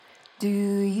Do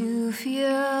you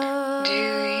feel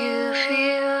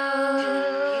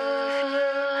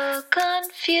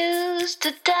confused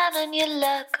or down on your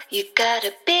luck? You got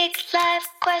a big life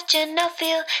question or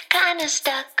feel kinda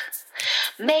stuck?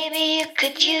 Maybe you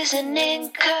could use an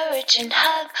encouraging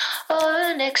hug or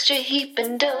an extra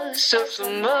heaping dose of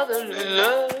some motherly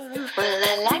love. Well,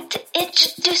 I'd like to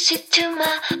introduce you to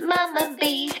my Mama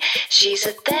B. She's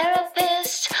a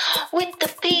therapist with a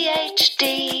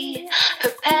PhD.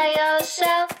 Prepare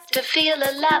yourself to feel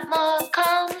a lot more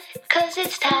calm, 'cause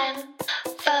it's time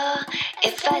for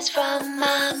Advice from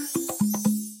Mom.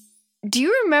 Do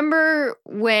you remember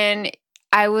when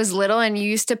I was little and you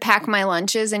used to pack my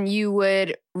lunches and you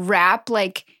would wrap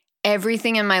like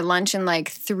everything in my lunch in like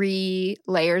 3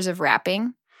 layers of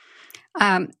wrapping?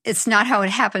 It's not how it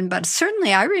happened, but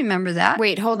certainly I remember that.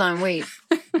 Wait, hold on, wait.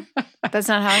 That's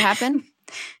not how it happened?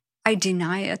 I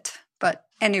deny it. But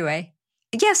anyway,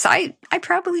 yes, I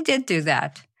probably did do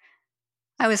that.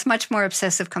 I was much more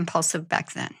obsessive compulsive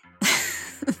back then.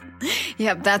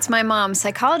 Yep, that's my mom,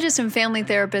 psychologist and family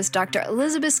therapist, Dr.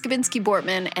 Elizabeth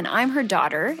Skibinski-Bortman, and I'm her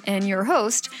daughter and your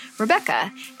host,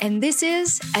 Rebecca, and this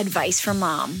is Advice from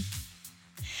Mom.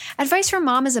 Advice from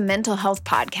Mom is a mental health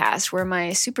podcast where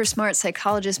my super smart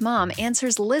psychologist mom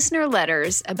answers listener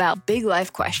letters about big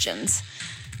life questions.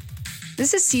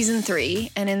 This is season 3,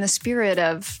 and in the spirit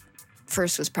of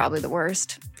first was probably the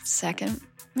worst, second,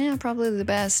 yeah, probably the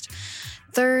best,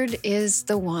 third is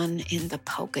the one in the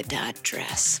polka dot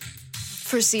dress.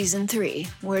 For season 3,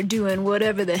 we're doing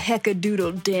whatever the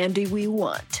heck-a-doodle dandy we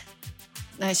want.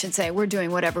 I should say, we're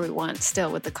doing whatever we want, still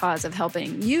with the cause of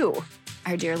helping you,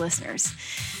 our dear listeners.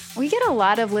 We get a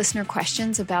lot of listener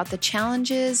questions about the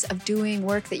challenges of doing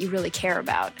work that you really care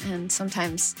about, and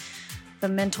sometimes the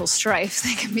mental strife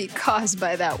that can be caused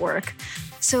by that work.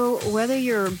 So whether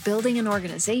you're building an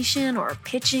organization or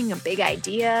pitching a big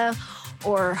idea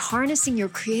or harnessing your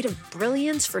creative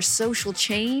brilliance for social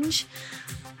change,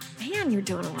 man, you're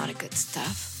doing a lot of good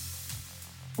stuff.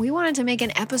 We wanted to make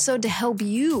an episode to help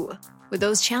you with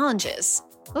those challenges.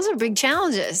 Those are big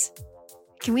challenges.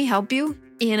 Can we help you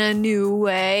in a new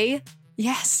way?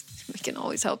 Yes, we can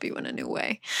always help you in a new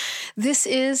way. This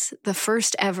is the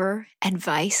first ever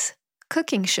advice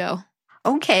cooking show.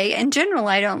 Okay, in general,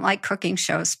 I don't like cooking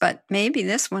shows, but maybe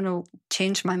this one will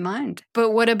change my mind.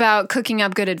 But what about cooking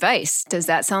up good advice? Does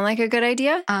that sound like a good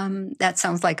idea? That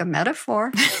sounds like a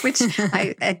metaphor, which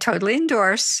I totally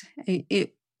endorse.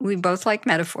 We both like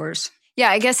metaphors.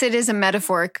 Yeah, I guess it is a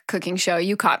metaphoric cooking show.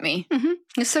 You caught me. Mm-hmm.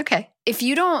 It's okay. If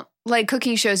you don't like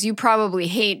cooking shows, you probably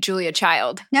hate Julia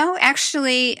Child. No,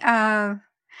 actually, I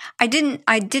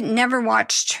never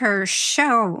watched her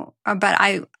show, but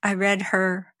I read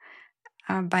her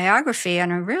biography,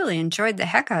 and I really enjoyed the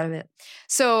heck out of it.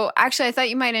 So actually, I thought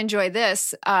you might enjoy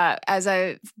this. As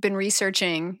I've been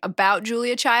researching about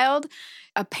Julia Child,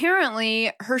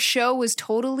 apparently her show was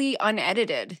totally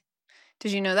unedited.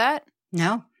 Did you know that?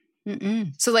 No.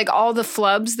 Mm-mm. So like all the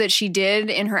flubs that she did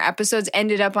in her episodes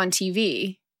ended up on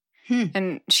TV.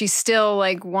 And she's still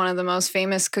like one of the most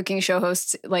famous cooking show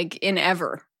hosts like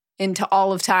into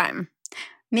all of time.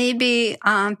 Maybe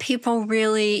people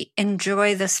really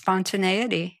enjoy the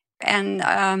spontaneity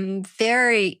and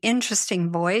very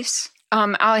interesting voice.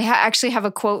 I actually have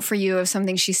a quote for you of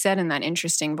something she said in that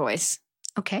interesting voice.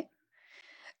 Okay.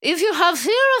 If you have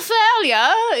fear of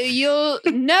failure, you're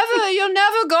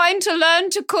never going to learn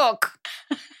to cook.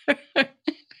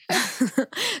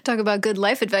 Talk about good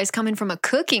life advice coming from a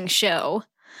cooking show.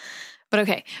 But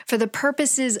okay, for the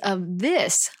purposes of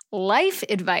this life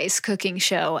advice cooking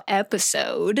show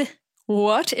episode,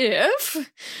 what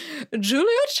if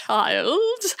Julia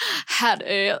Child had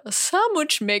a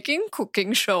sandwich making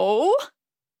cooking show?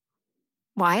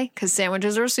 Why? Because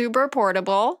sandwiches are super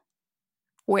portable.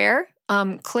 Where?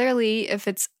 Clearly, if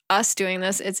it's us doing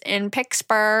this, it's in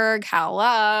Pittsburgh.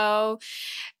 Hello.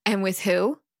 And with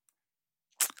who?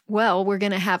 Well, we're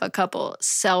going to have a couple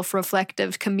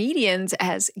self-reflective comedians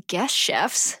as guest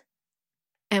chefs.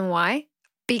 And why?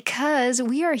 Because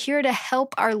we are here to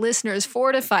help our listeners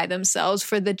fortify themselves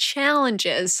for the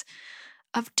challenges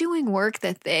of doing work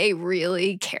that they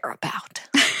really care about.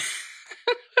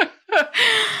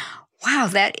 Wow,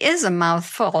 that is a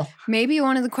mouthful. Maybe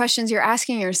one of the questions you're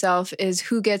asking yourself is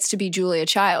who gets to be Julia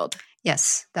Child?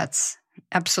 Yes, that's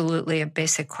absolutely a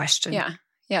basic question. Yeah.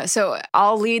 Yeah, so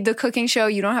I'll lead the cooking show.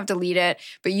 You don't have to lead it,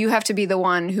 but you have to be the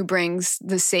one who brings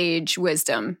the sage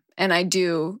wisdom. And I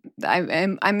do.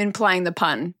 I'm implying the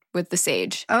pun with the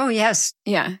sage. Oh, yes.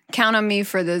 Yeah, count on me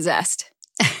for the zest.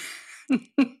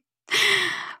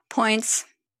 Points.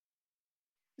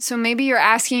 So maybe you're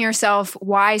asking yourself,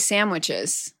 why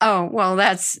sandwiches? Oh, well,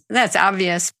 that's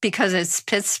obvious because it's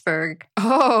Pittsburgh.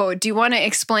 Oh, do you want to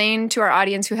explain to our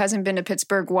audience who hasn't been to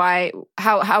Pittsburgh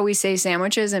how we say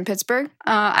sandwiches in Pittsburgh?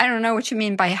 I don't know what you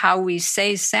mean by how we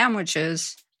say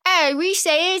sandwiches. Oh, we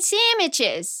say it's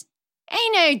sandwiches.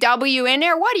 Ain't no W in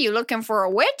there. What are you looking for, a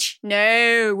witch?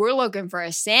 No, we're looking for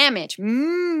a sandwich.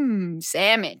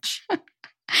 Sandwich. Do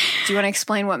you want to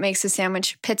explain what makes a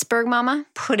sandwich Pittsburgh, Mama?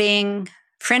 Putting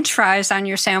French fries on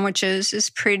your sandwiches is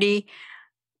pretty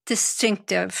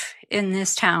distinctive in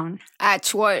this town.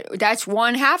 That's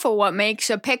one half of what makes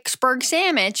a Pittsburgh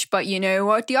sandwich, but you know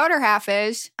what the other half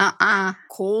is?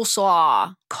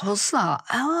 Coleslaw. Coleslaw.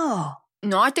 Oh.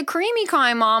 Not the creamy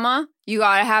kind, Mama. You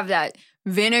gotta have that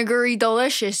vinegary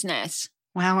deliciousness.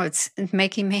 Wow, it's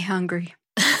making me hungry.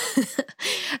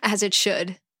 As it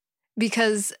should.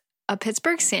 Because a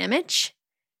Pittsburgh sandwich,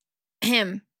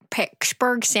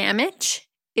 Pittsburgh sandwich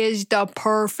is the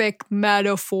perfect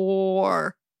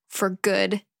metaphor for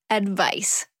good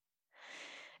advice.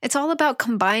 It's all about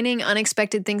combining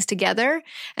unexpected things together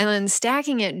and then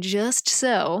stacking it just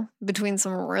so between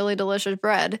some really delicious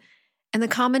bread. And the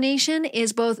combination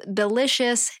is both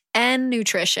delicious and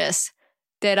nutritious.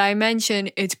 Did I mention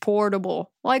it's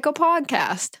portable, like a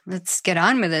podcast? Let's get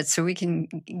on with it so we can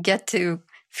get to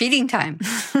feeding time.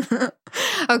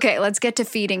 Okay, let's get to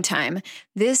feeding time.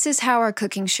 This is how our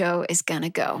cooking show is going to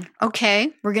go.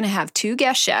 Okay. We're going to have 2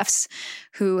 guest chefs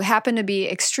who happen to be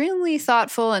extremely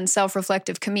thoughtful and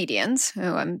self-reflective comedians, who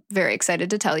I'm very excited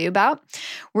to tell you about.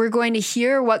 We're going to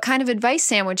hear what kind of advice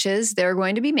sandwiches they're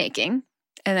going to be making,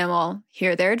 and then we'll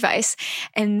hear their advice.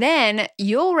 And then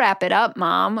you'll wrap it up,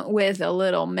 Mom, with a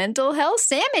little mental health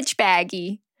sandwich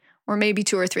baggie, or maybe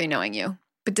 2 or 3 knowing you.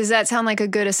 But does that sound like a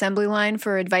good assembly line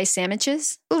for advice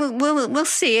sandwiches? We'll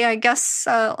see. I guess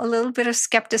a little bit of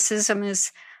skepticism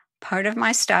is part of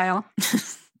my style.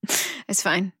 It's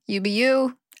fine. You be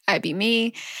you, I be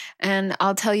me, and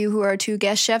I'll tell you who our 2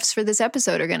 guest chefs for this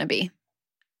episode are going to be.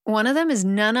 One of them is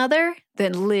none other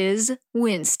than Liz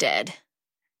Winstead.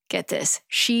 Get this.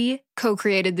 She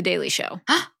co-created The Daily Show.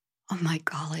 Oh my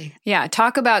golly. Yeah,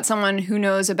 talk about someone who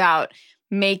knows about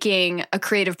making a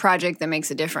creative project that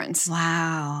makes a difference.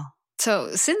 Wow.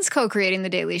 So since co-creating The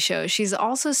Daily Show, she's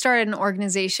also started an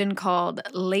organization called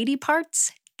Lady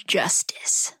Parts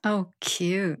Justice. Oh,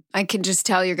 cute. I can just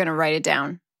tell you're going to write it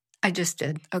down. I just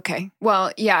did. Okay.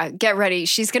 Well, yeah, get ready.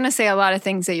 She's going to say a lot of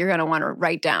things that you're going to want to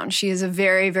write down. She is a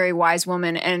very, very wise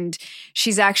woman, and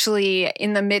she's actually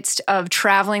in the midst of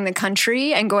traveling the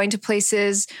country and going to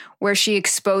places where she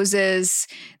exposes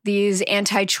these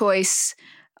anti-choice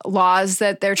laws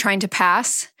that they're trying to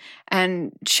pass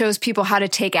and shows people how to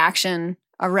take action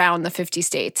around the 50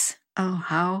 states. Oh,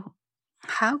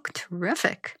 how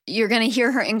terrific. You're going to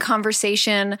hear her in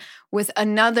conversation with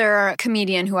another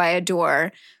comedian who I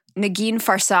adore, Negin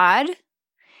Farsad.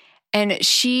 And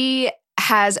she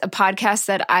has a podcast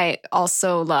that I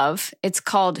also love. It's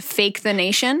called Fake the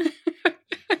Nation.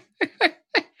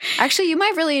 Actually, you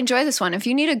might really enjoy this one. If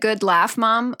you need a good laugh,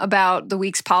 Mom, about the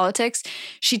week's politics,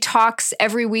 she talks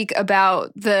every week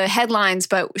about the headlines,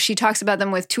 but she talks about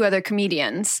them with 2 other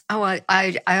comedians. Oh,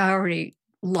 I already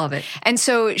love it. And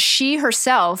so she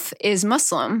herself is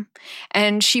Muslim,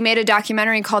 and she made a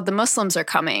documentary called The Muslims Are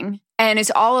Coming. And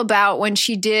it's all about when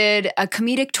she did a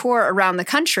comedic tour around the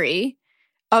country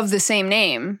of the same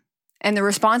name and the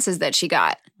responses that she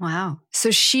got. Wow.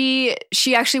 So she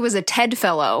actually was a TED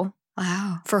Fellow.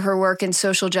 Wow. For her work in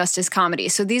social justice comedy.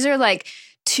 So these are like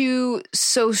 2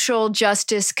 social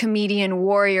justice comedian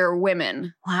warrior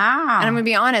women. Wow. And I'm going to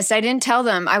be honest, I didn't tell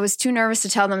them. I was too nervous to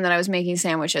tell them that I was making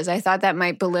sandwiches. I thought that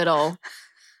might belittle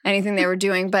anything they were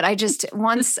doing. But I just,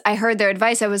 once I heard their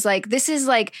advice, I was like, this is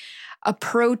like a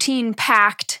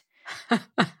protein-packed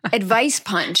advice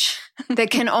punch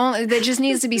that just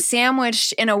needs to be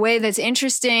sandwiched in a way that's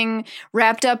interesting,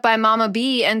 wrapped up by Mama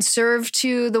B, and served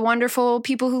to the wonderful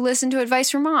people who listen to Advice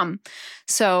from Mom.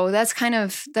 So that's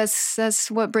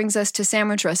what brings us to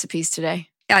sandwich recipes today.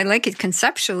 I like it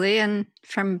conceptually, and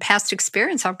from past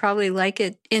experience, I'll probably like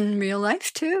it in real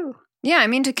life too. Yeah, I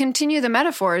mean, to continue the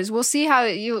metaphors, we'll see how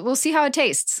it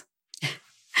tastes.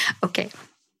 Okay.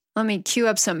 Let me cue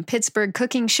up some Pittsburgh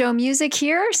cooking show music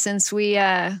here, since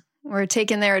we're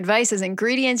taking their advice as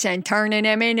ingredients and turning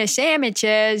them into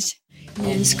sandwiches.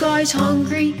 Yin's guys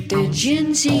hungry, did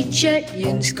Yin's eat yet?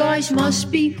 Yin's guys must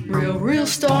be real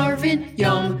starving.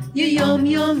 Yum, yum,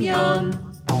 yum,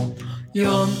 yum.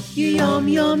 Yum, yum,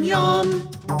 yum,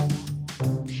 yum.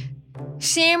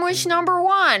 Sandwich number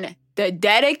 1, the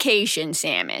dedication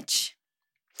sandwich.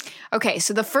 Okay,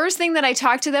 so the first thing that I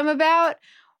talked to them about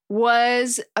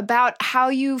was about how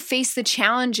you face the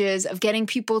challenges of getting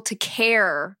people to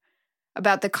care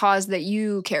about the cause that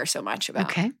you care so much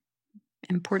about. Okay.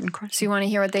 Important question. So you want to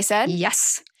hear what they said?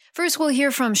 Yes. First, we'll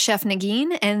hear from Chef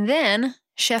Negin and then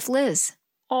Chef Liz.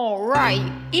 All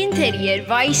right, into the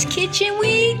Advice Kitchen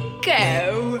we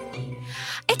go.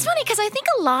 It's funny because I think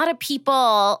a lot of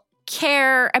people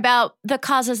care about the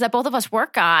causes that both of us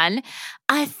work on.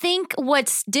 I think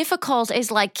what's difficult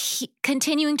is like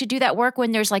continuing to do that work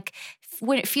when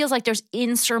it feels like there's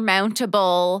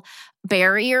insurmountable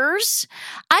barriers.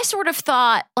 I sort of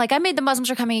thought, like, I made The Muslims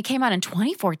Are Coming. It came out in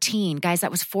 2014. Guys, that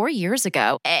was 4 years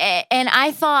ago. And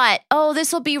I thought, oh,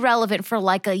 this will be relevant for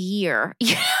like a year.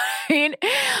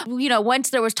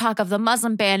 Once there was talk of the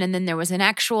Muslim ban, and then there was an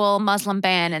actual Muslim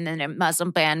ban, and then a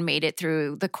Muslim ban made it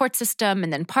through the court system,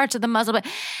 and then parts of the Muslim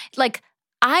ban. Like,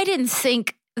 I didn't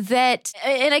think that,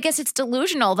 and I guess it's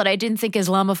delusional that I didn't think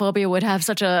Islamophobia would have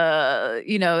such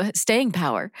a, staying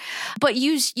power. But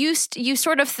you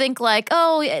sort of think like,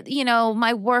 oh,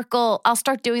 my work I'll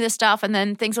start doing this stuff, and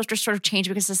then things will just sort of change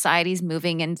because society's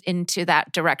moving into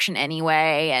that direction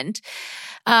anyway.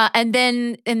 And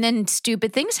then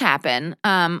stupid things happen,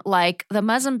 like the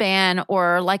Muslim ban,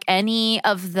 or like any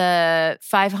of the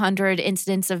 500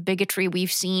 incidents of bigotry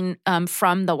we've seen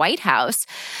from the White House,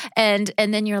 and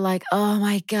then you're like, oh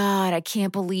my God, I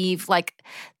can't believe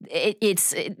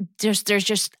there's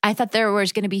just I thought there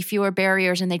was going to be fewer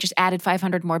barriers, and they just added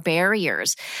 500 more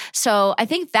barriers. So I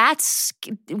think that's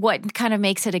what kind of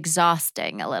makes it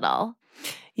exhausting a little.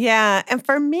 Yeah. And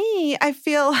for me, I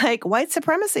feel like white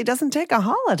supremacy doesn't take a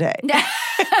holiday.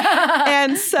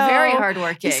 And so very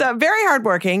hardworking. So very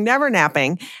hardworking, never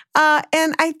napping.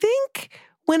 And I think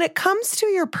when it comes to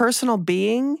your personal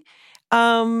being,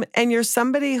 and you're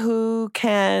somebody who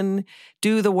can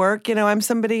do the work, I'm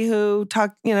somebody who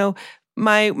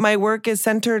my work is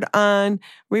centered on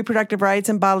reproductive rights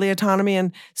and bodily autonomy.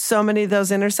 And so many of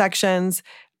those intersections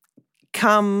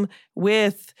come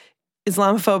with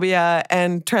Islamophobia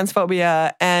and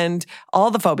transphobia and all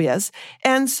the phobias.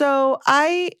 And so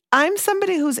I'm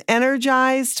somebody who's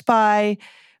energized by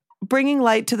bringing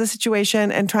light to the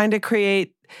situation and trying to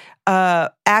create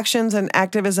actions and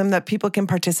activism that people can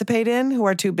participate in who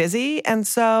are too busy. And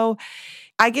so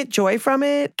I get joy from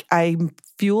it. I'm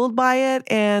fueled by it.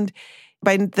 And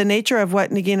by the nature of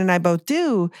what Negin and I both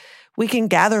do, we can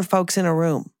gather folks in a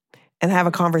room and have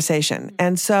a conversation.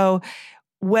 And so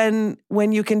when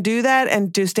you can do that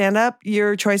and do stand up,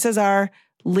 your choices are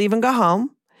leave and go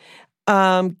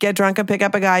home, get drunk and pick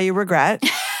up a guy you regret,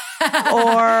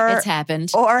 or it's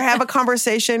happened, or have a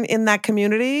conversation in that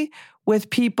community with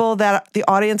people that the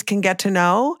audience can get to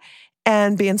know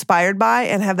and be inspired by,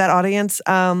 and have that audience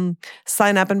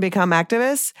sign up and become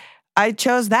activists. I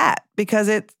chose that because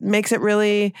it makes it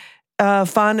really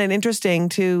fun and interesting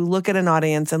to look at an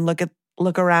audience and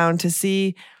look around to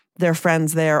see their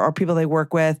friends there or people they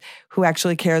work with who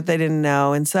actually care that they didn't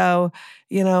know. And so,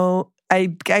 I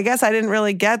guess I didn't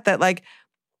really get that, like,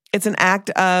 it's an act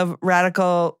of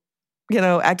radical,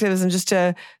 activism just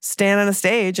to stand on a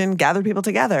stage and gather people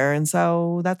together. And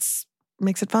so that's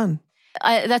makes it fun.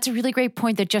 That's a really great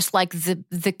point, that just like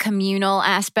the communal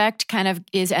aspect kind of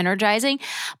is energizing.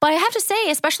 But I have to say,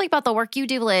 especially about the work you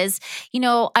do, Liz,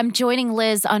 I'm joining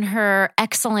Liz on her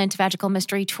excellent Vaginal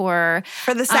Mystery Tour.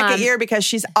 For the second year, because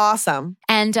she's awesome.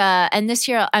 And this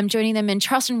year I'm joining them in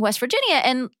Charleston, West Virginia.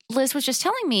 And Liz was just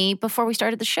telling me before we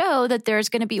started the show that there's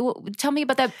going to be, tell me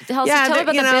about that. Tell me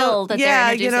about the bill that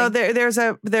they're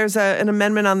introducing. There's an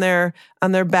amendment on their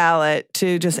ballot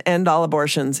to just end all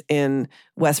abortions in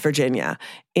West Virginia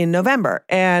in November.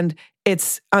 And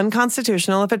it's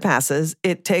unconstitutional if it passes.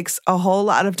 It takes a whole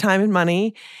lot of time and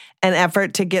money and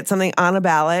effort to get something on a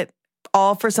ballot,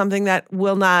 all for something that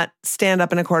will not stand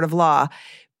up in a court of law.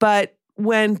 But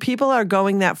when people are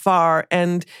going that far,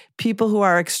 and people who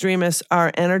are extremists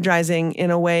are energizing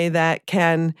in a way that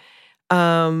can, in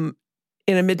a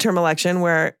midterm election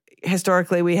where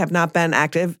historically we have not been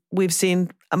active, we've seen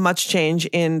a much change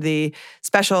in the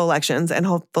special elections, and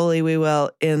hopefully we will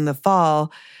in the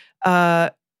fall.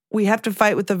 We have to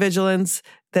fight with the vigilance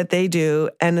that they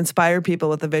do and inspire people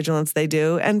with the vigilance they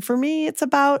do. And for me, it's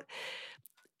about,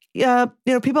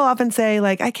 people often say,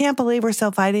 like, I can't believe we're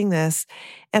still fighting this.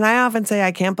 And I often say,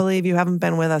 I can't believe you haven't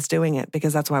been with us doing it,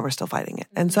 because that's why we're still fighting it.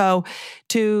 And so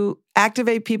to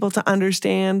activate people to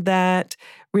understand that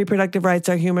reproductive rights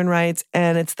are human rights,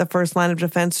 and it's the first line of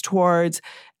defense towards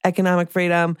economic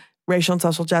freedom, racial and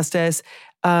social justice.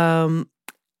 We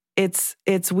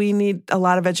need a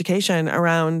lot of education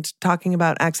around talking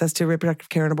about access to reproductive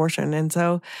care and abortion. And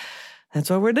so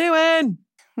that's what we're doing.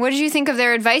 What did you think of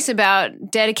their advice about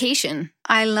dedication?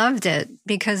 I loved it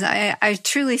because I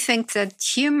truly think that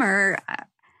humor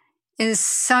is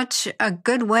such a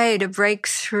good way to break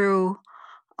through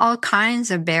all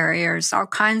kinds of barriers, all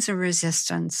kinds of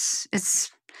resistance.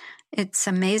 It's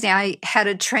amazing. I had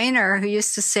a trainer who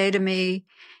used to say to me,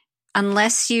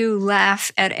 unless you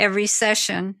laugh at every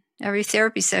session, every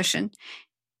therapy session,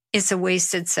 it's a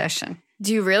wasted session.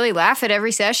 Do you really laugh at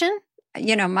every session?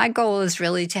 You know, my goal is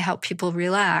really to help people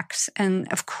relax.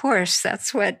 And of course,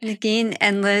 that's what Negin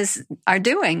and Liz are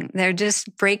doing. They're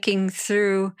just breaking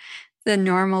through the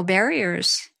normal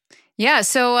barriers. Yeah.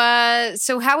 So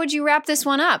how would you wrap this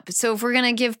one up? So if we're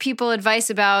going to give people advice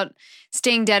about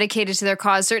staying dedicated to their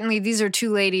cause, certainly these are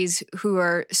two ladies who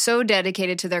are so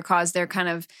dedicated to their cause, they're kind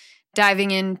of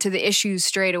diving into the issues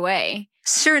straight away.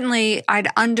 Certainly, I'd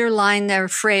underline their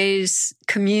phrase,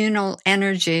 communal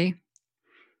energy,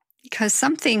 because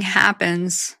something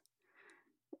happens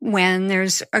when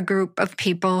there's a group of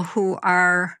people who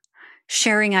are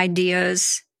sharing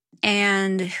ideas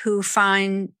and who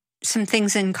find some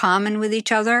things in common with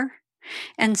each other.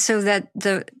 And so that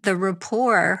the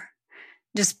rapport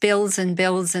just builds and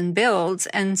builds and builds.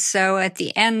 And so at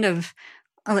the end of,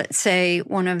 let's say,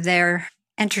 one of their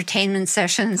entertainment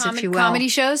sessions, if you will. Comedy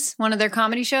shows? One of their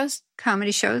comedy shows?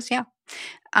 Comedy shows, yeah.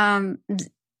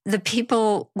 The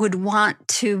people would want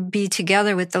to be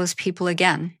together with those people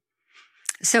again.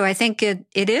 So I think it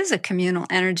is a communal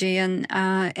energy and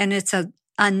it's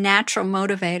a natural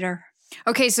motivator.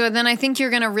 Okay, so then I think you're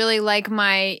going to really like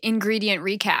my ingredient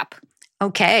recap.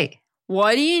 Okay.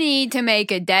 What do you need to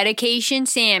make a dedication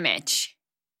sandwich?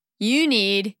 You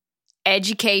need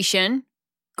education.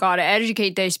 Got to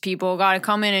educate those people. Got to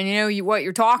come in and know what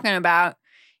you're talking about.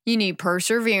 You need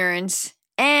perseverance.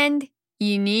 And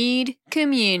you need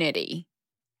community.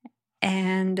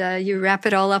 And you wrap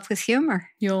it all up with humor.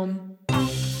 Yum.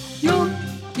 Yum,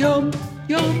 yum,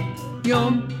 yum,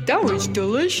 yum. That was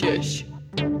delicious.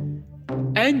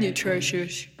 And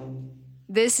nutritious.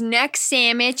 This next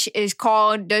sandwich is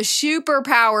called the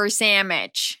Superpower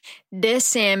Sandwich. This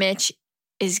sandwich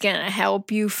is going to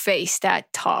help you face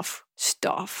that tough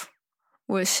stuff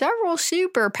with several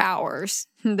superpowers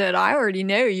that I already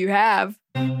know you have.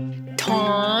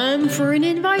 Time for an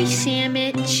advice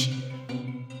sandwich.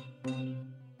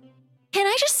 Can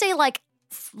I just say, like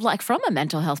from a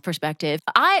mental health perspective,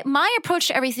 my approach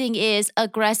to everything is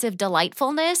aggressive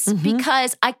delightfulness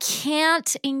because I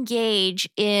can't engage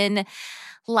in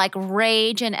like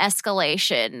rage and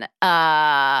escalation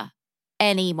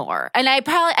anymore. And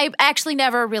I actually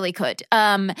never really could.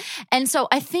 And so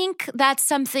I think that's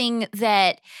something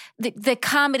that the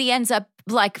comedy ends up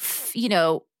like,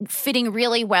 fitting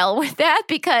really well with that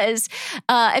because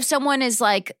if someone is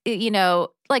like,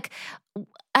 like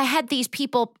I had these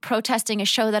people protesting a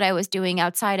show that I was doing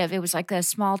outside of, it was like a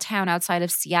small town outside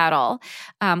of Seattle,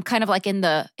 kind of like in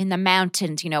the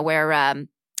mountains, where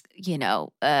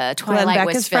Twilight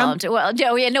was filmed. From? Well,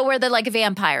 where the like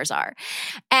vampires are.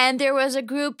 And there was a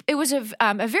group, it was a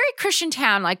very Christian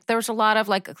town. Like there was a lot of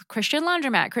like Christian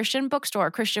laundromat, Christian bookstore,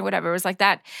 Christian whatever. It was like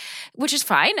that, which is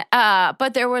fine.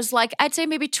 But there was like, I'd say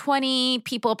maybe 20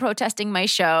 people protesting my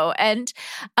show. And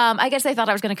I guess they thought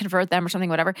I was going to convert them or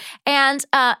something, whatever. And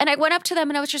I went up to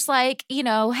them and I was just like,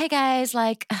 hey guys,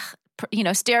 like,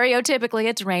 stereotypically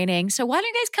it's raining. So why don't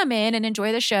you guys come in and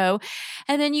enjoy the show?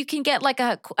 And then you can get like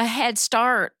a head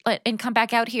start and come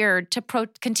back out here to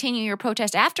continue your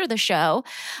protest after the show.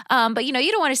 But you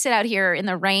don't want to sit out here in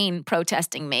the rain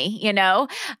protesting me,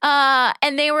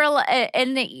 and they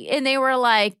were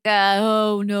like,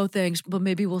 oh no, thanks. But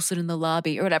maybe we'll sit in the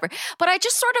lobby or whatever. But I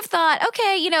just sort of thought,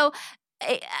 okay,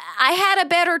 I had a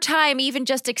better time even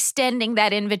just extending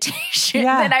that invitation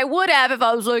than I would have if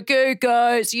I was like, hey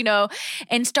guys,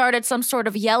 and started some sort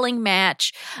of yelling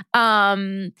match.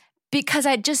 Because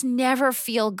I just never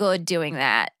feel good doing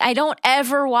that. I don't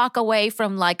ever walk away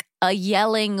from like a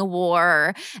yelling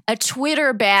war, a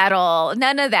Twitter battle,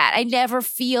 none of that. I never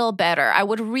feel better. I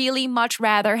would really much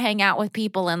rather hang out with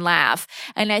people and laugh.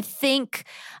 And I think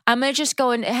I'm going to just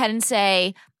go ahead and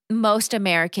say most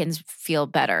Americans feel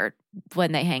better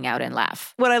when they hang out and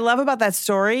laugh. What I love about that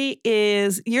story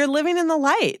is you're living in the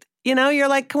light. You're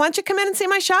like, why don't you come in and see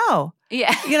my show? Yeah.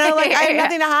 Like I have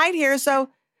nothing to hide here. So,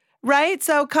 right.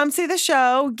 So come see the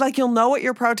show. Like you'll know what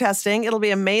you're protesting. It'll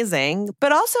be amazing.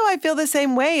 But also I feel the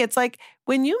same way. It's like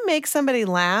when you make somebody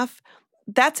laugh,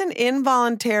 that's an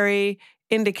involuntary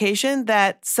indication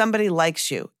that somebody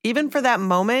likes you. Even for that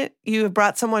moment, you have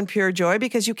brought someone pure joy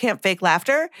because you can't fake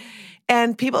laughter.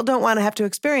 And people don't want to have to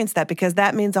experience that because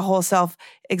that means a whole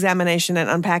self-examination and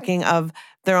unpacking of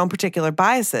their own particular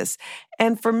biases.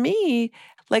 And for me,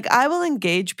 Like I will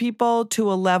engage people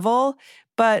to a level,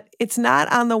 but it's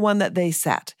not on the one that they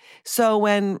set. So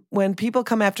when people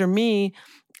come after me,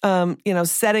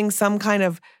 setting some kind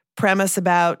of premise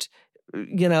about,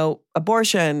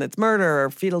 abortion, it's murder or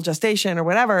fetal gestation or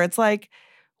whatever, it's like,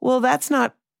 well, that's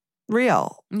not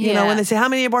real. Yeah. When they say, how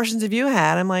many abortions have you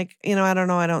had? I'm like, I don't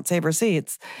know. I don't save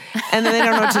receipts. And then they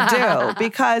don't know what to do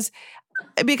because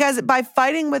by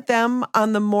fighting with them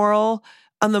on the moral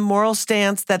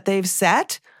stance that they've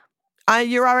set,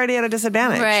 you're already at a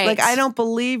disadvantage. Right. Like, I don't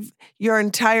believe your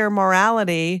entire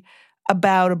morality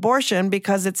about abortion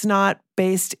because it's not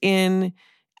based in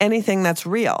anything that's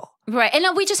real. Right.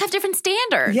 And we just have different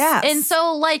standards. Yes. And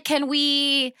so like, can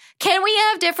we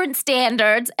have different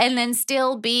standards and then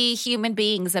still be human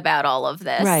beings about all of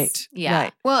this? Right. Yeah.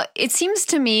 Right. Well, it seems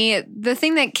to me the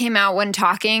thing that came out when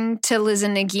talking to Liz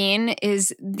and Negin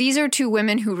is these are two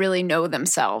women who really know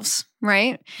themselves,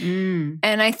 right? Mm.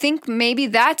 And I think maybe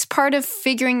that's part of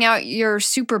figuring out your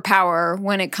superpower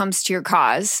when it comes to your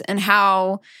cause and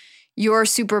how your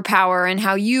superpower and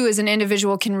how you as an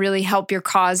individual can really help your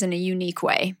cause in a unique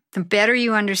way. The better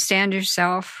you understand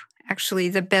yourself, actually,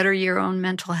 the better your own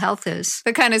mental health is.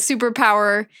 The kind of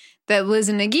superpower that Liz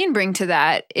and Negin bring to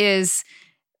that is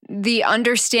the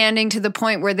understanding to the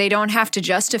point where they don't have to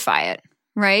justify it,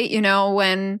 right?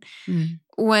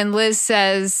 When Liz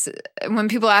says, when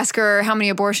people ask her how many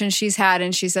abortions she's had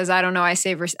and she says, I don't know, I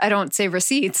don't save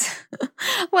receipts.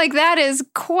 Like that is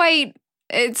quite...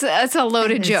 It's a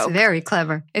loaded joke. It's very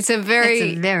clever. It's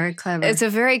very clever. It's a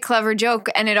very clever joke,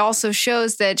 and it also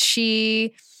shows that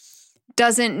she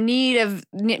doesn't need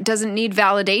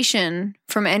validation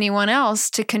from anyone else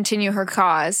to continue her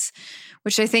cause,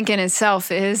 which I think in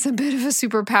itself is a bit of a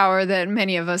superpower that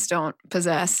many of us don't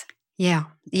possess. Yeah.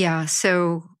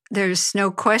 So there's no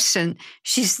question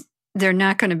they're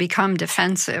not going to become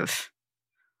defensive.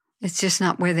 It's just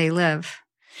not where they live.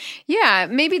 Yeah,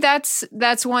 maybe that's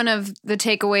one of the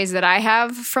takeaways that I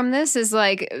have from this is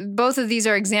like both of these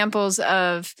are examples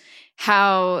of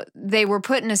how they were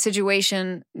put in a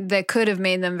situation that could have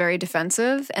made them very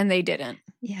defensive and they didn't.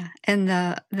 Yeah, and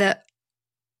the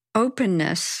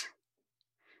openness,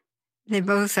 they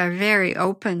both are very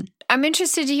open. I'm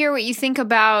interested to hear what you think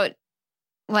about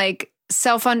like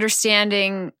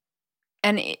self-understanding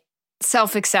and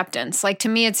self-acceptance. Like to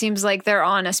me, it seems like they're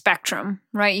on a spectrum,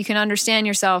 right? You can understand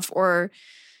yourself, or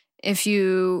if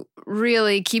you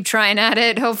really keep trying at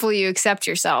it, hopefully you accept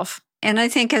yourself. And I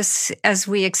think as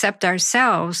we accept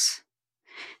ourselves,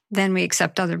 then we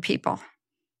accept other people.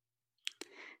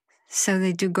 So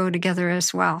they do go together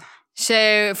as well. So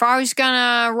if I was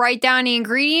gonna write down the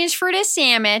ingredients for this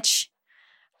sandwich,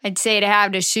 I'd say to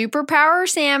have the superpower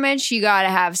sandwich, you gotta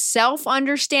have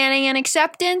self-understanding and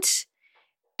acceptance,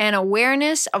 and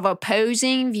awareness of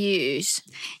opposing views.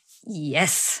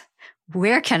 Yes.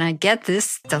 Where can I get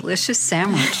this delicious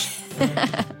sandwich?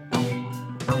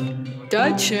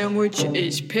 That sandwich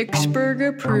is Pittsburgh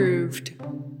approved.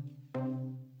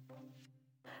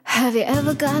 Have you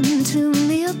ever gotten to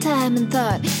mealtime and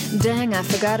thought, dang, I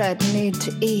forgot I'd need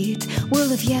to eat?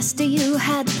 Well, if yesterday you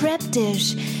had prep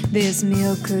dish, this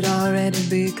meal could already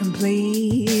be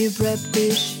complete. Prep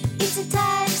dish, it's a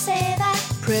time saver.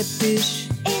 Prep dish,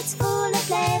 it's full of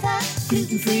flavor.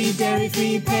 Gluten-free,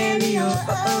 dairy-free, paleo.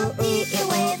 Eat your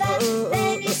waiver,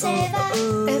 then you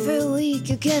savor. Every week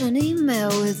you get an email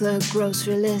with a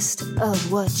grocery list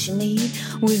of what you need,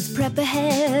 with prep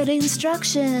ahead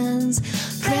instructions.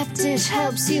 Prep Dish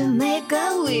helps you make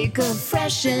a week of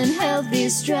fresh and healthy,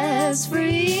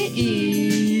 stress-free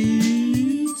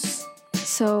eats.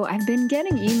 So I've been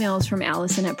getting emails from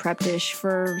Allison at Prep Dish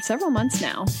for several months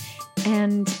now.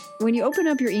 And when you open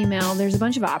up your email, there's a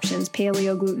bunch of options,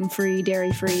 paleo, gluten-free,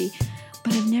 dairy-free,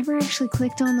 but I've never actually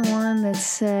clicked on the one that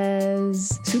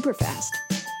says super fast.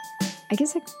 I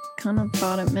guess I kind of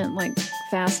thought it meant like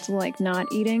fast, like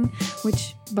not eating,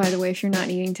 which, by the way, if you're not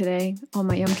eating today, all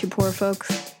my Yom Kippur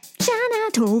folks,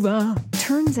 Shana Tova.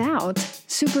 Turns out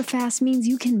super fast means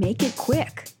you can make it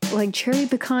quick, like cherry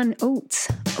pecan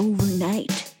oats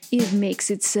overnight. It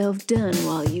makes itself done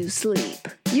while you sleep.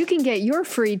 You can get your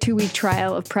free 2-week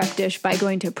trial of Prep Dish by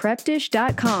going to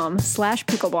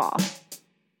prepdish.com/pickleball.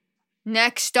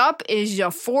 Next up is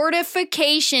your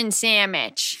fortification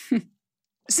sandwich.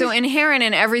 So inherent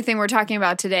in everything we're talking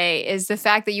about today is the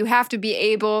fact that you have to be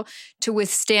able to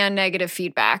withstand negative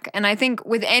feedback. And I think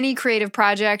with any creative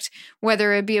project,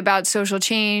 whether it be about social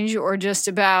change or just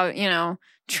about,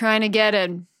 trying to get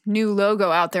a new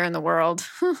logo out there in the world,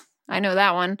 I know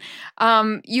that one.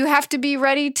 You have to be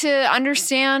ready to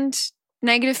understand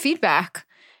negative feedback.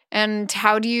 And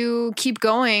how do you keep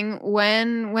going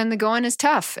when the going is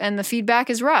tough and the feedback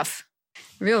is rough?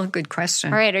 Real good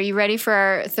question. All right, are you ready for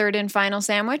our third and final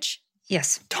sandwich?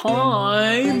 Yes.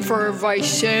 Time for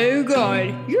advice so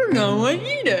good, you're gonna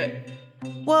eat it.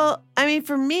 Well, I mean,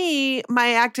 for me,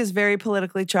 my act is very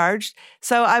politically charged.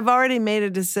 So I've already made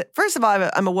a decision. First of all,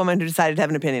 I'm a woman who decided to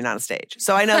have an opinion on a stage.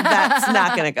 So I know that's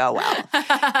not going to go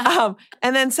well.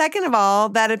 And then second of all,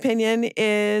 that opinion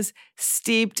is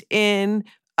steeped in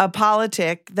a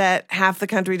politic that half the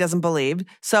country doesn't believe.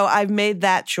 So I've made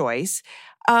that choice.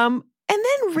 And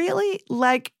then really,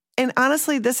 and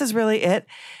honestly, this is really it.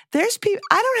 There's people,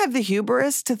 I don't have the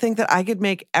hubris to think that I could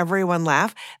make everyone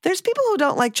laugh. There's people who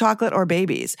don't like chocolate or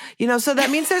babies, so that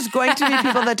means there's going to be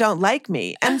people that don't like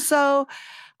me. And so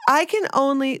the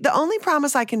only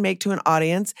promise I can make to an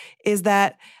audience is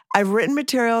that I've written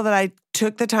material that I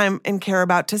took the time and care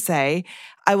about to say.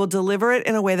 I will deliver it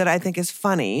in a way that I think is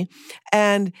funny.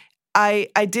 And I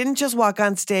didn't just walk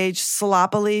on stage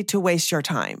sloppily to waste your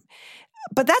time.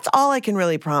 But that's all I can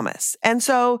really promise. And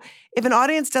so if an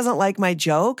audience doesn't like my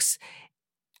jokes,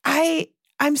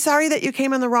 I'm sorry that you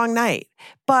came on the wrong night.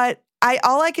 But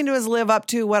all I can do is live up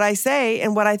to what I say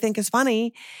and what I think is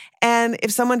funny. And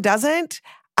if someone doesn't,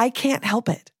 I can't help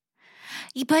it.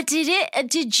 But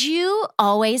did you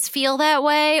always feel that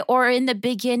way? Or in the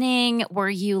beginning, were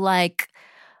you like,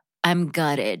 I'm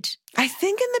gutted? I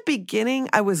think in the beginning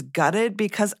I was gutted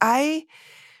because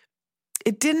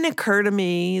it didn't occur to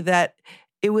me that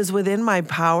it was within my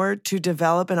power to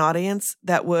develop an audience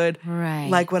that would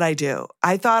like what I do.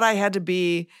 I thought I had to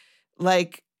be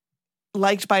liked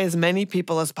by as many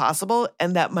people as possible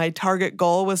and that my target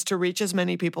goal was to reach as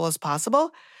many people as possible.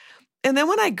 And then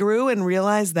when I grew and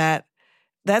realized that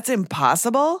that's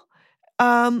impossible,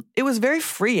 it was very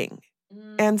freeing.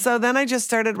 And so then I just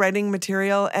started writing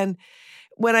material. And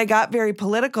when I got very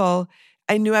political,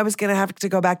 I knew I was going to have to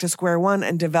go back to square one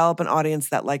and develop an audience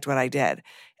that liked what I did.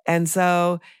 And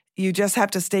so you just have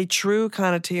to stay true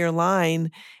kind of to your line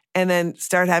and then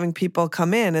start having people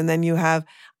come in. And then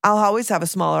I'll always have a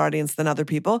smaller audience than other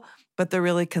people, but they're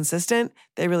really consistent.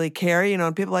 They really care,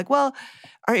 and people are like, well,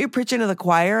 aren't you preaching to the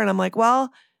choir? And I'm like,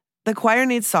 well, the choir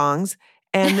needs songs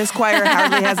and this choir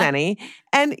hardly has any.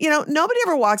 And, nobody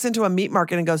ever walks into a meat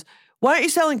market and goes, why aren't you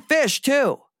selling fish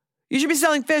too? You should be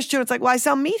selling fish too. It's like, well, I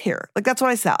sell meat here. That's what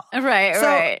I sell.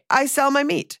 Right. I sell my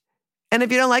meat. And if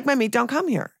you don't like my meat, don't come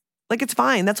here. It's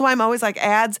fine. That's why I'm always like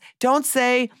ads. Don't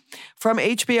say from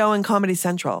HBO and Comedy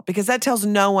Central because that tells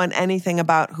no one anything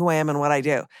about who I am and what I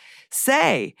do.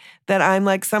 Say that I'm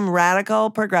like some radical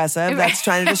progressive that's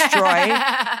trying to destroy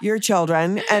your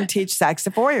children and teach sex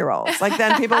to 4-year-olds.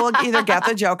 Then people will either get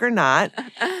the joke or not.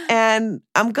 And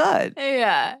I'm good.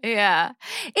 Yeah.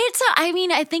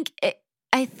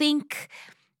 I think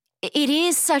it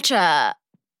is such a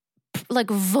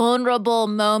vulnerable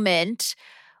moment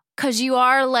because you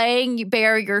are laying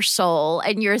bare your soul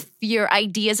and your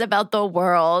ideas about the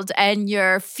world and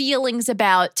your feelings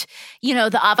about,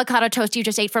 the avocado toast you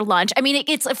just ate for lunch. I mean,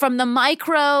 it's from the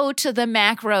micro to the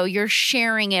macro, you're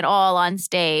sharing it all on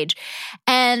stage.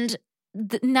 And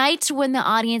the nights when the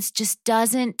audience just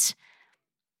doesn't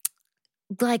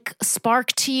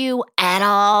spark to you at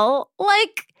all,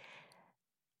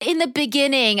 in the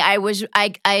beginning, I would,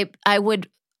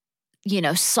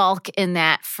 sulk in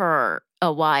that for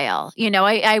a while.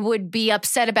 I would be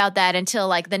upset about that until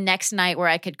the next night where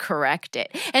I could correct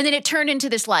it. And then it turned into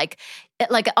this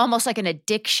almost like an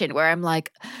addiction where I'm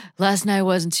like, last night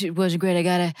wasn't great.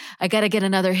 I gotta get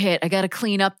another hit. I gotta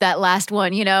clean up that last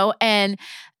one, and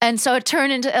so it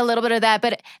turned into a little bit of that.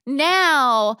 But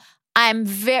now I'm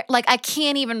very I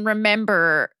can't even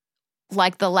remember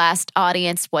the last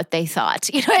audience, what they thought.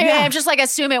 I'm just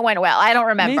assume it went well. I don't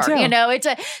remember.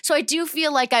 So I do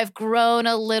feel like I've grown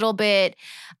a little bit.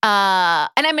 And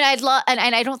I mean,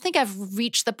 and I don't think I've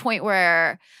reached the point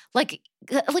where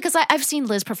because I've seen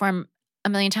Liz perform a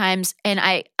million times and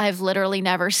I've literally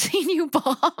never seen you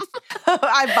bomb.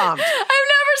 I bombed. I've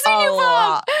never seen you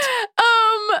bomb.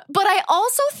 But I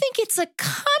also think it's a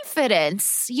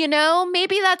confidence,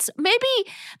 maybe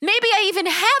I even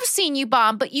have seen you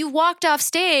bomb, but you walked off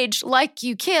stage like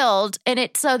you killed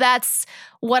so that's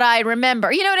what I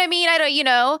remember. You know what I mean?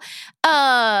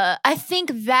 I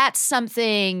think that's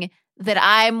something that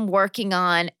I'm working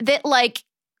on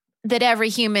that every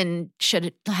human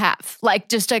should have,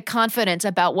 just a confidence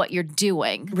about what you're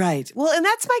doing. Right. Well, and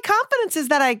that's my confidence is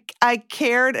that I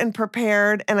cared and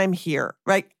prepared and I'm here,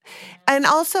 right? And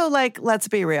also, let's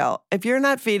be real. If you're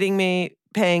not feeding me,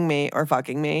 paying me, or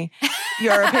fucking me,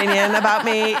 your opinion about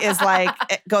me is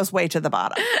it goes way to the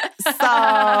bottom.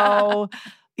 So,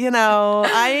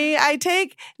 I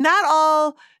take not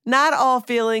all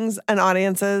feelings and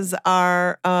audiences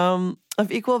are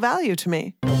of equal value to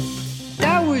me.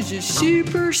 was a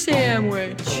super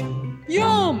sandwich.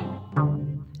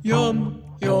 Yum! Yum,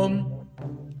 yum.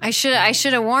 I should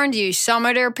have warned you. Some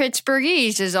of their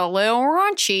Pittsburghese is a little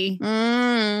raunchy.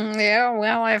 Yeah,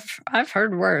 well, I've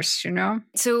heard worse,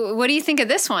 So what do you think of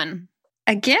this one?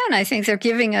 Again, I think they're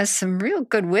giving us some real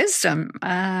good wisdom.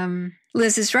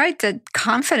 Liz is right that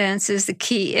confidence is the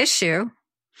key issue,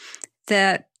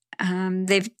 that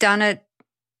they've done it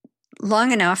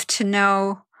long enough to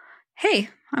know, hey,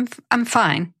 I'm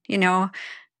fine.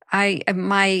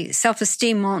 My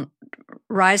self-esteem won't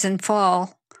rise and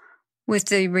fall with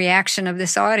the reaction of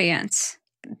this audience.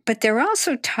 But they're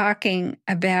also talking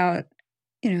about,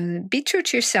 be true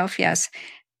to yourself, yes,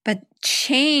 but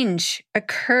change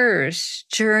occurs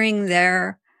during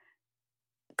their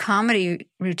comedy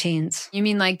routines. You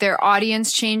mean like their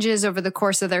audience changes over the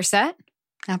course of their set?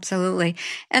 Absolutely.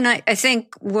 And I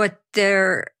think what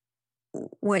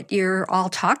you're all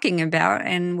talking about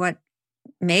and what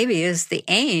maybe is the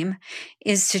aim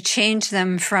is to change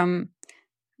them from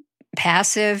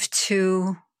passive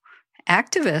to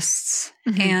activists.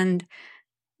 Mm-hmm. And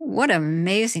what an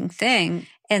amazing thing.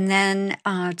 And then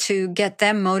to get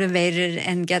them motivated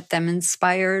and get them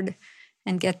inspired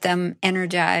and get them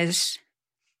energized.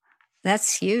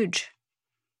 That's huge.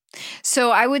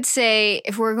 So I would say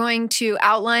if we're going to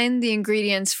outline the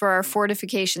ingredients for our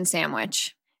fortification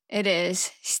sandwich, it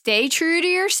is stay true to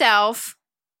yourself,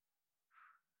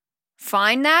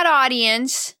 find that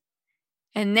audience,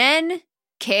 and then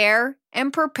care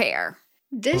and prepare.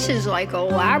 This is like a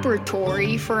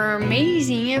laboratory for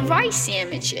amazing advice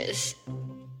sandwiches.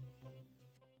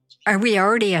 Are we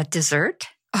already at dessert?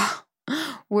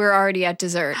 We're already at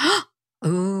dessert.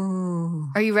 Ooh.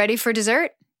 Are you ready for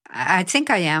dessert? I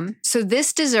think I am. So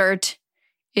this dessert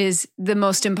is the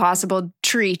most impossible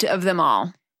treat of them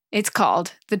all. It's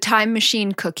called the Time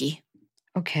Machine Cookie.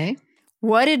 Okay.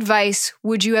 What advice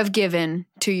would you have given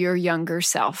to your younger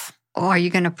self? Oh, are you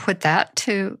going to put that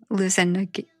to Liz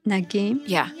and Nageem?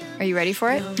 Yeah. Are you ready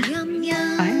for it? I am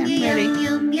ready.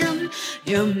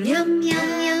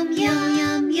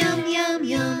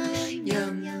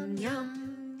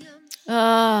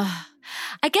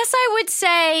 I guess I would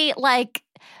say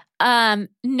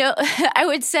no, I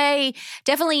would say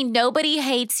definitely nobody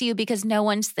hates you because no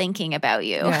one's thinking about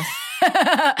you. Yes.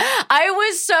 I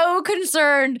was so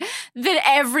concerned that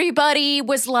everybody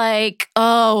was like,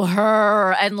 oh,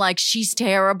 her, and like, she's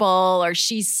terrible or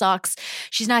she sucks.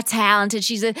 She's not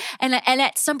talented. And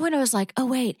at some point I was like, oh,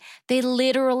 wait, they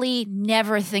literally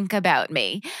never think about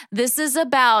me. This is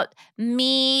about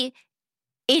me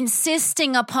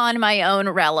insisting upon my own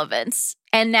relevance.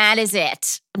 And that is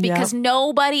it. Because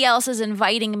nobody else is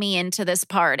inviting me into this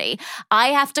party. I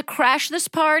have to crash this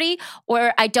party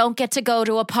or I don't get to go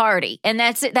to a party. And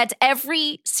that's it. That's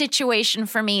every situation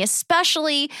for me,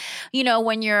 especially,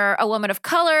 when you're a woman of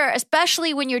color,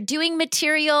 especially when you're doing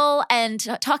material and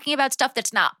talking about stuff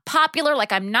that's not popular.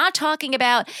 Like I'm not talking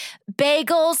about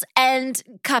bagels and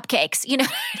cupcakes,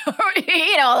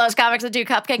 all those comics that do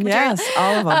cupcake material. Yes,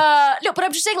 all of them. No, but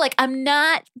I'm just saying, like, I'm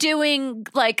not doing,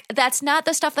 like, that's not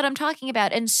the stuff that I'm talking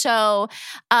about. And so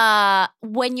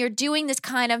when you're doing this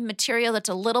kind of material that's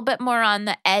a little bit more on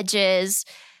the edges,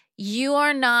 you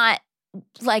are not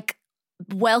like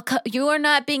welcome. You are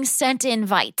not being sent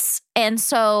invites. And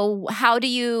so how do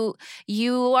you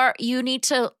need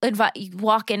to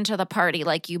walk into the party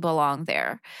like you belong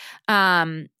there.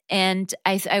 And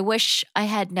I wish I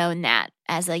had known that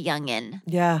as a youngin'.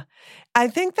 Yeah, I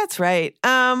think that's right.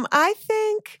 I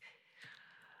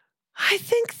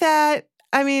think that,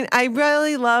 I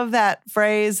really love that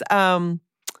phrase,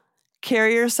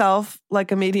 carry yourself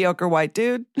like a mediocre white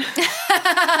dude.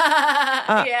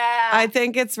 I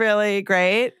think it's really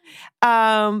great.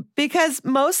 Because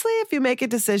mostly if you make a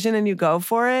decision and you go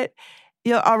for it,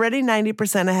 you're already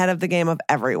 90% ahead of the game of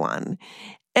everyone.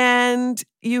 And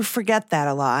you forget that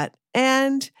a lot.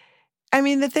 And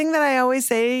the thing that I always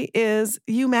say is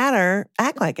you matter,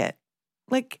 act like it.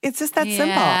 Like, it's just that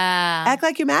simple. Act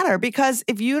like you matter. Because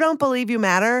if you don't believe you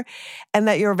matter and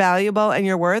that you're valuable and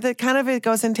you're worth it, it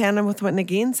goes in tandem with what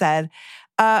Negin said.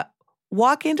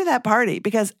 Walk into that party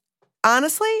because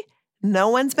honestly, no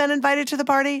one's been invited to the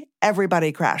party.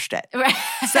 Everybody crashed it. Right.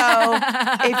 So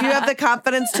if you have the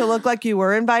confidence to look like you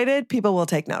were invited, people will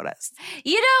take notice.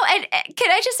 And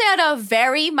can I just say on a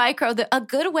very micro, a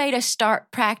good way to start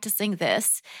practicing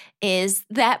this is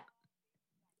that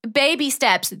baby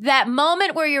steps, that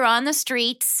moment where you're on the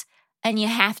streets and you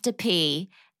have to pee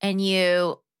and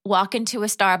you walk into a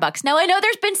Starbucks. Now, I know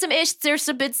there's been some issues.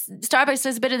 Starbucks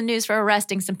has been in the news for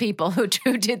arresting some people who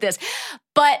did this.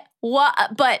 But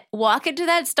walk into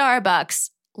that Starbucks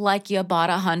like you bought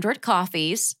 100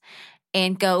 coffees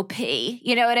and go pee.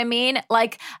 You know what I mean?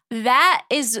 Like that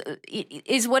is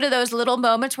one of those little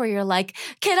moments where you're like,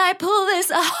 can I pull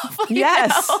this off? You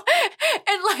Yes. know?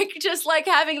 And like, just like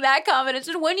having that confidence.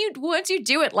 And once you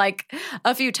do it like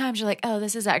a few times, you're like, oh,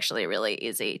 this is actually really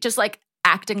easy. Just like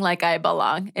acting like I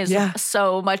belong is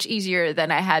so much easier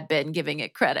than I had been giving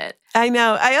it credit. I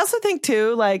know. I also think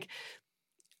too, like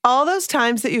all those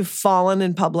times that you've fallen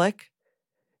in public,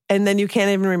 and then you can't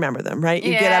even remember them, right?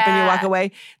 You get up and you walk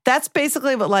away. That's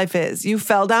basically what life is. You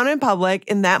fell down in public.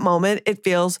 In that moment, it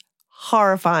feels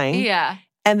horrifying. Yeah.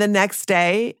 And the next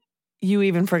day, you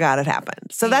even forgot it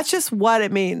happened. So that's just what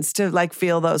it means to like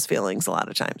feel those feelings a lot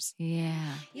of times. Yeah.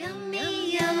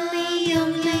 Yummy, yummy,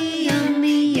 yummy,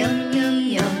 yummy,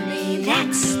 yummy, yummy.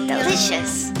 That's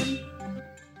delicious.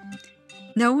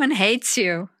 No one hates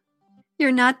you.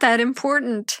 You're not that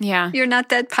important. Yeah. You're not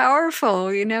that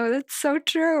powerful. You know, that's so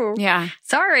true. Yeah.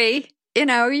 Sorry. You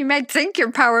know, you might think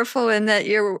you're powerful and that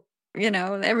you're, you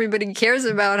know, everybody cares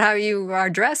about how you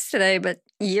are dressed today, but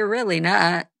you're really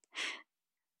not.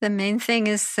 The main thing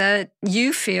is that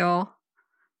you feel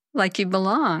like you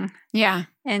belong. Yeah.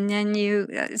 And then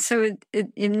so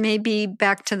it may be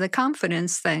back to the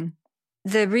confidence thing.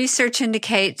 The research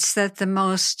indicates that the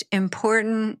most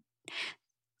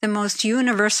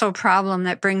universal problem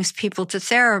that brings people to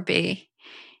therapy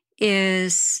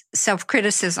is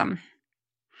self-criticism.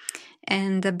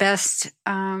 And the best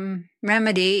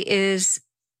remedy is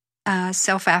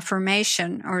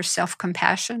self-affirmation or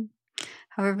self-compassion,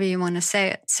 however you want to say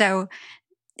it. So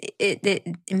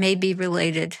it may be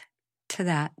related to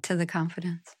that, to the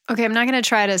confidence. Okay, I'm not going to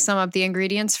try to sum up the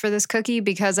ingredients for this cookie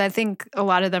because I think a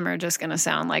lot of them are just going to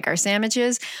sound like our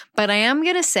sandwiches. But I am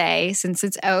going to say, since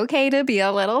it's okay to be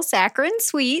a little saccharine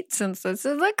sweet, since this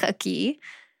is a cookie,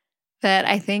 that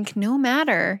I think no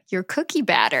matter your cookie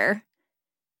batter,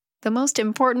 the most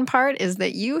important part is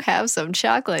that you have some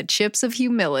chocolate chips of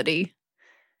humility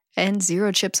and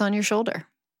 0 chips on your shoulder.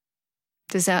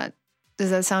 Does that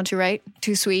sound too right?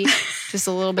 Too sweet? Just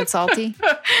a little bit salty?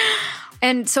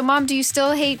 And so, Mom, do you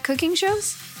still hate cooking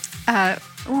shows?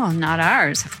 Well, not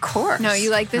ours, of course. No,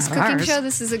 you like this Not cooking ours. show?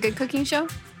 This is a good cooking show?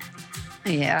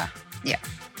 Yeah.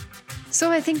 So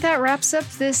I think that wraps up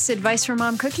this Advice from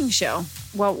Mom cooking show.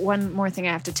 Well, one more thing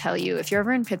I have to tell you. If you're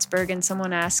ever in Pittsburgh and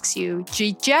someone asks you,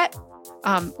 G-Jet,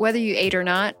 whether you ate or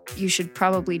not, you should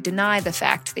probably deny the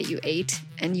fact that you ate,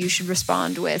 and you should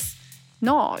respond with,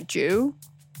 "No, Jew,"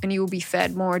 and you will be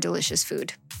fed more delicious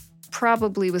food,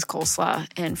 probably with coleslaw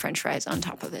and French fries on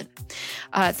top of it.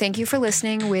 Thank you for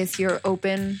listening with your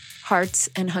open hearts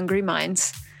and hungry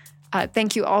minds.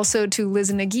 Thank you also to Liz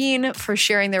and Nagin for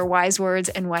sharing their wise words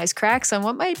and wise cracks on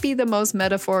what might be the most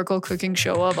metaphorical cooking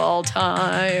show of all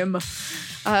time.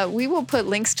 We will put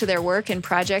links to their work and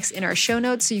projects in our show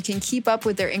notes so you can keep up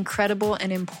with their incredible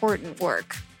and important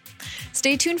work.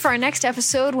 Stay tuned for our next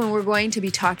episode when we're going to be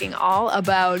talking all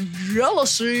about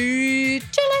jealousy.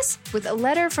 Jealous! With a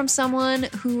letter from someone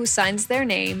who signs their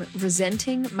name,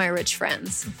 resenting my rich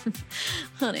friends.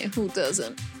 Honey, who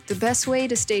doesn't? The best way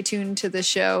to stay tuned to the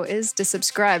show is to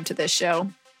subscribe to this show.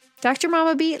 Dr.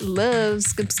 Mama B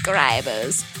loves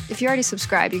subscribers. If you already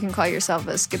subscribed, you can call yourself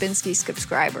a Skibinski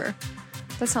subscriber.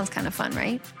 That sounds kind of fun,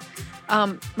 right?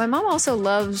 My mom also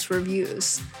loves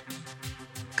reviews.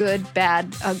 Good,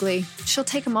 bad, ugly. She'll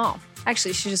take them all.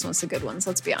 Actually, she just wants the good ones,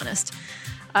 let's be honest.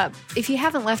 If you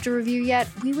haven't left a review yet,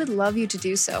 we would love you to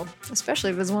do so,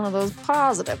 especially if it's one of those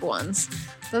positive ones.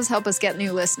 Those help us get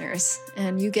new listeners.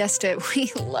 And you guessed it,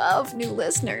 we love new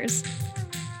listeners.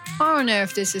 I don't know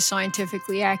if this is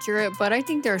scientifically accurate, but I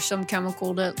think there's some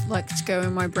chemical that lets go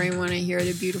in my brain when I hear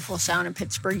the beautiful sound of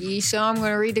Pittsburgh, so I'm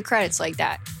going to read the credits like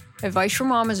that. Advice from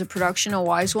Mom is a production of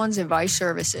Wise Ones Advice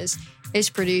Services. It's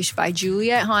produced by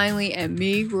Juliet Heinley and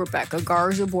me, Rebecca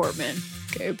Garza Bortman.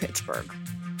 Go Pittsburgh.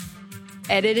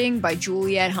 Editing by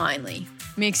Juliet Heinley.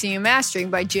 Mixing and mastering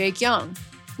by Jake Young.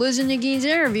 Liz and Nagin's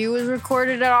interview was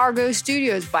recorded at Argo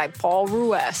Studios by Paul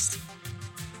Ruest.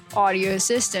 Audio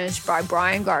assistance by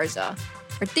Brian Garza.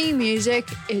 Our theme music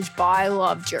is by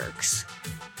Love Jerks.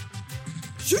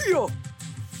 See ya!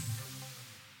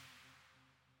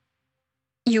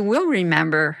 You will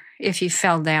remember if you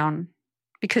fell down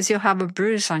because you'll have a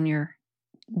bruise on your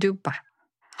dupa.